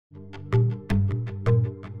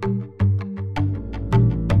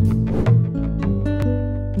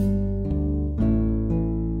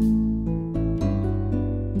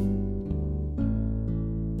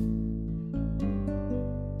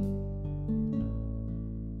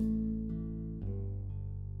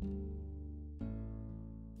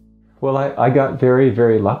Well, I got very,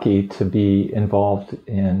 very lucky to be involved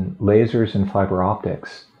in lasers and fiber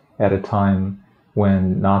optics at a time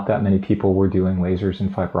when not that many people were doing lasers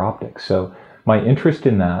and fiber optics. So my interest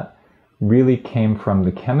in that really came from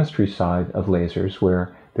the chemistry side of lasers,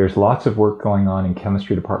 where there's lots of work going on in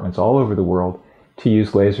chemistry departments all over the world to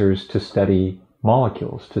use lasers to study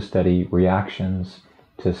molecules, to study reactions,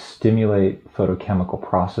 to stimulate photochemical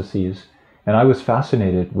processes. And I was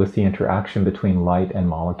fascinated with the interaction between light and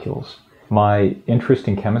molecules. My interest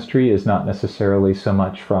in chemistry is not necessarily so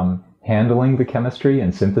much from handling the chemistry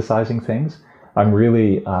and synthesizing things. I'm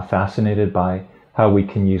really fascinated by how we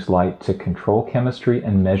can use light to control chemistry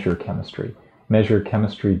and measure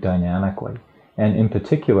chemistry dynamically. And in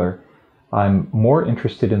particular, I'm more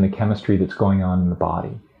interested in the chemistry that's going on in the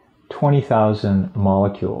body. 20,000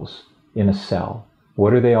 molecules in a cell.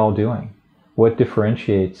 What are they all doing? What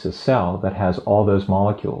differentiates a cell that has all those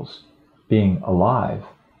molecules being alive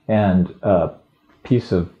and a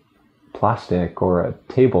piece of plastic or a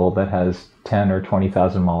table that has 10 or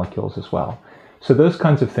 20,000 molecules as well? So those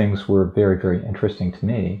kinds of things were very, very interesting to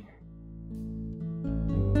me.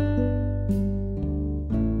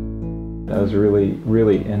 I was really,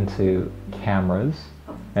 really into cameras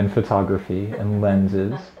and photography and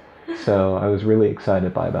lenses. So I was really excited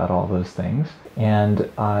about all those things. And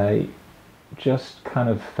I just kind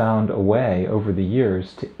of found a way over the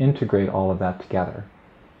years to integrate all of that together.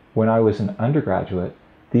 When I was an undergraduate,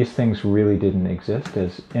 these things really didn't exist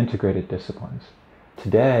as integrated disciplines.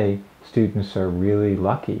 Today, students are really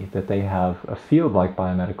lucky that they have a field like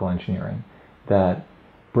biomedical engineering that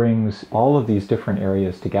brings all of these different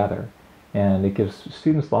areas together, and it gives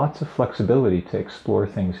students lots of flexibility to explore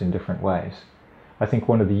things in different ways. I think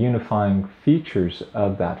one of the unifying features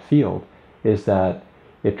of that field is that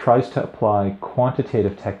it tries to apply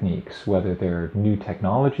quantitative techniques, whether they're new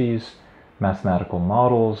technologies, mathematical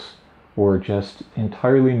models, or just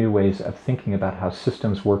entirely new ways of thinking about how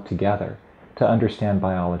systems work together to understand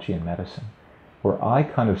biology and medicine. Where I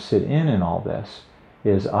kind of sit in all this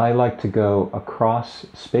is I like to go across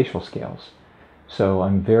spatial scales. So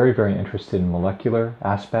I'm very, very interested in molecular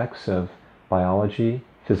aspects of biology,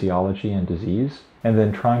 physiology, and disease, and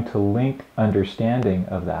then trying to link understanding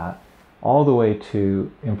of that all the way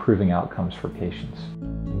to improving outcomes for patients.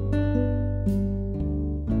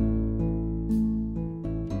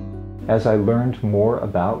 As I learned more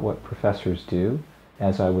about what professors do,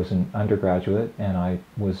 as I was an undergraduate, and I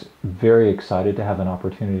was very excited to have an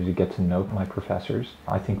opportunity to get to know my professors,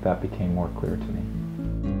 I think that became more clear to me.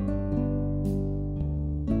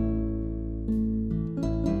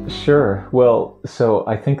 Sure. Well, so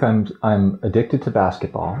I think I'm addicted to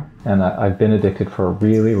basketball, and I've been addicted for a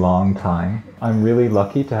really long time. I'm really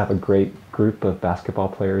lucky to have a great group of basketball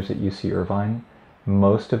players at UC Irvine.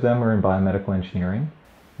 Most of them are in biomedical engineering,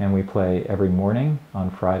 and we play every morning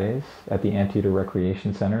on Fridays at the Anteater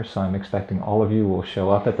Recreation Center, so I'm expecting all of you will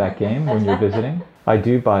show up at that game when you're visiting. I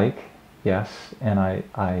do bike, yes, and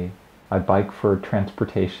I bike for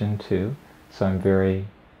transportation too, so I'm very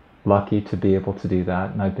lucky to be able to do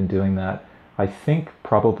that, and I've been doing that, I think,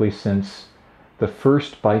 probably since the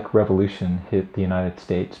first bike revolution hit the United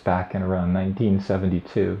States back in around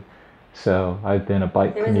 1972. So I've been a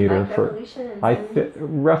bike commuter for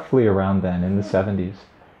roughly around then, in the 70s.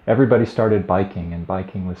 Everybody started biking, and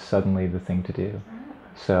biking was suddenly the thing to do.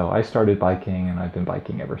 So I started biking, and I've been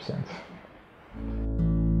biking ever since.